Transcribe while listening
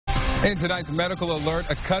In tonight's medical alert,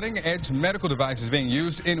 a cutting-edge medical device is being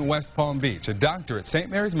used in West Palm Beach. A doctor at St.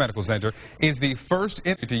 Mary's Medical Center is the first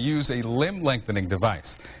to use a limb-lengthening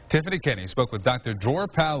device. Tiffany Kenny spoke with Dr.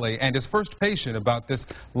 Paley and his first patient about this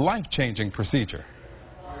life-changing procedure.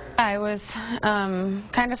 I was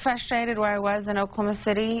kind of frustrated where I was in Oklahoma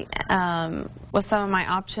City with some of my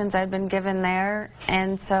options I'd been given there,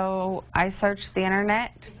 and so I searched the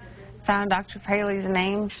internet, found Dr. Paley's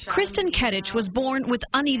name. Kristen Kettich was born with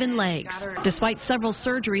uneven legs. Despite several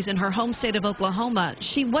surgeries in her home state of Oklahoma,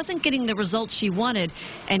 she wasn't getting the results she wanted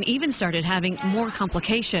and even started having more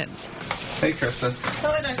complications. Hey, Kristen.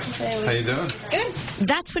 Hello, Dr. Paley. How you doing? Good.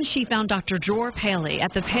 That's when she found Dr. Paley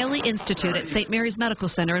at the Paley Institute at St. Mary's Medical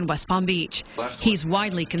Center in West Palm Beach. He's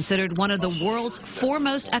widely considered one of the world's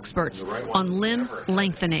foremost experts on limb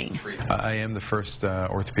lengthening. I am the first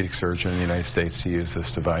orthopedic surgeon in the United States to use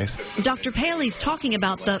this device. Dr. Paley's talking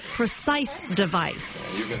about the PRECICE device.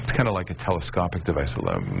 It's kind of like a telescopic device,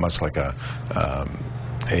 much like a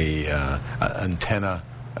antenna,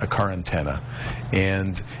 a car antenna.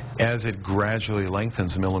 And as it gradually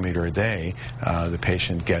lengthens a millimeter a day, the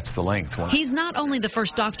patient gets the length. He's not only the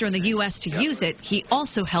first doctor in the U.S. to use it, he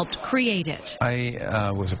also helped create it.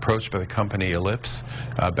 I was approached by the company Ellipse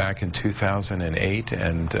back in 2008,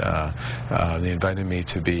 and they invited me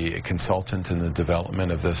to be a consultant in the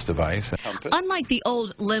development of this device. Unlike the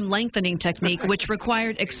old limb lengthening technique, which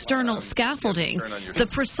required external scaffolding, the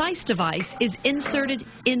PRECICE device is inserted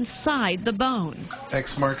inside the bone.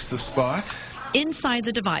 X marks the spot. Inside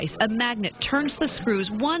the device, a magnet turns the screws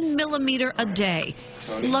 1 millimeter a day,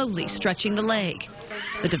 slowly stretching the leg.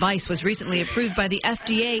 The device was recently approved by the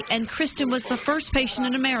FDA, and Kristen was the first patient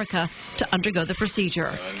in America to undergo the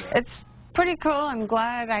procedure. It's pretty cool. I'm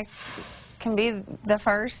glad I can be the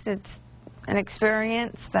first. It's an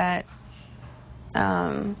experience that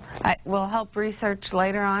will help research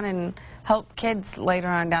later on and help kids later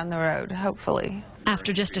on down the road, hopefully.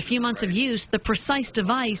 After just a few months of use, the PRECICE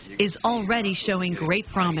device is already showing great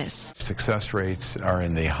promise. Success rates are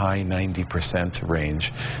in the high 90%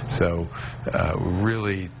 range, so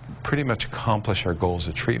really pretty much accomplish our goals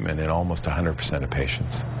of treatment in almost 100% of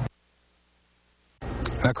patients.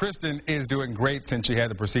 Now, Kristen is doing great since she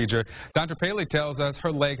had the procedure. Dr. Paley tells us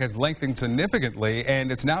her leg has lengthened significantly,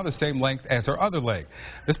 and it's now the same length as her other leg.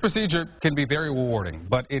 This procedure can be very rewarding,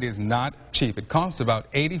 but it is not cheap. It costs about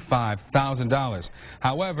 $85,000.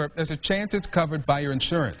 However, there's a chance it's covered by your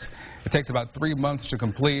insurance. It takes about 3 months to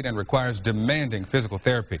complete and requires demanding physical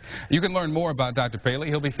therapy. You can learn more about Dr. Paley.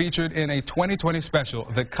 He'll be featured in a 2020 special,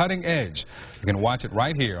 The Cutting Edge. You can watch it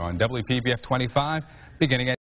right here on WPBF 25, beginning at